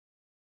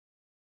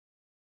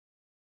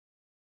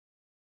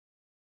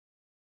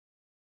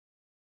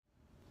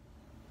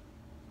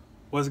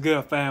What's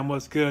good, fam?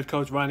 What's good?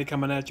 Coach Ronnie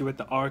coming at you with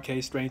the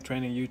RK Strength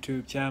Training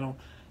YouTube channel.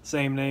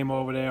 Same name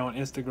over there on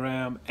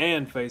Instagram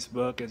and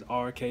Facebook as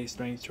RK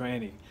Strength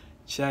Training.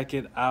 Check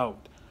it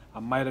out. I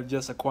might have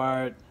just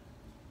acquired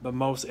the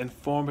most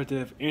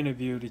informative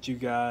interview that you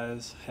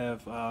guys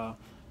have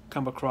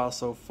come across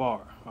so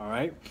far. All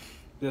right,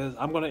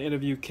 I'm going to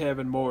interview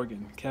Kevin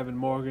Morgan. Kevin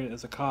Morgan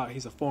is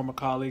he's a former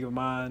colleague of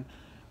mine.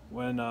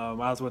 When I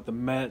was with the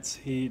Mets,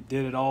 he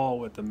did it all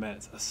with the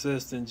Mets: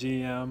 assistant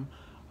GM,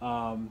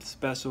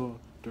 special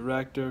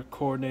director,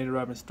 coordinator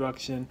of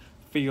instruction,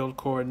 field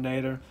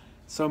coordinator.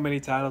 So many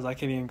titles I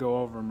can't even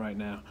go over them right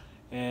now,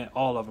 and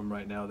all of them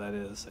right now, that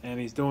is. And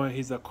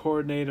he's a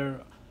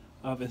coordinator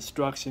of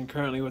instruction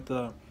currently with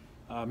the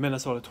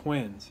Minnesota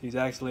Twins. He's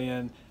actually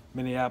in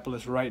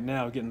Minneapolis right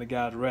now getting the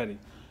guys ready.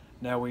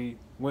 Now we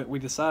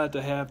decided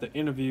to have the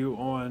interview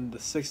on the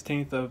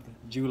 16th of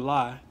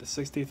July,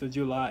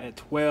 at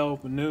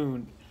 12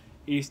 noon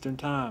Eastern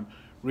Time.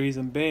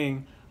 Reason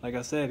being, like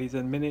I said, he's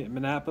in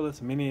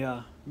Minneapolis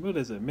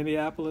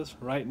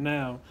right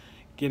now,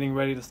 getting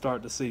ready to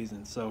start the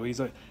season. So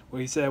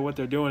he said what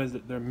they're doing is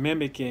that they're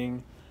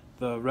mimicking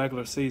the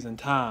regular season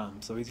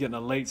time. So he's getting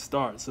a late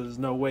start. So there's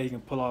no way he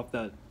can pull off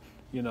that,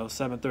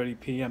 7:30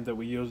 p.m. that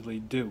we usually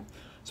do.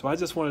 So I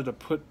just wanted to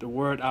put the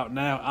word out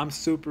now. I'm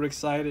super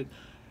excited.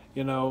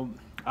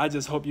 I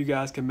just hope you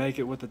guys can make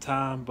it with the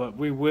time, but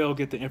we will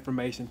get the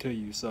information to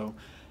you. So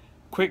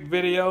quick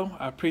video.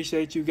 I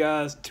appreciate you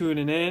guys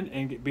tuning in,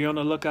 and be on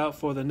the lookout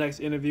for the next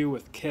interview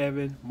with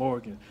Kevin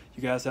Morgan.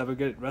 You guys have a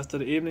good rest of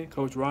the evening.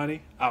 Coach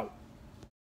Ronnie out.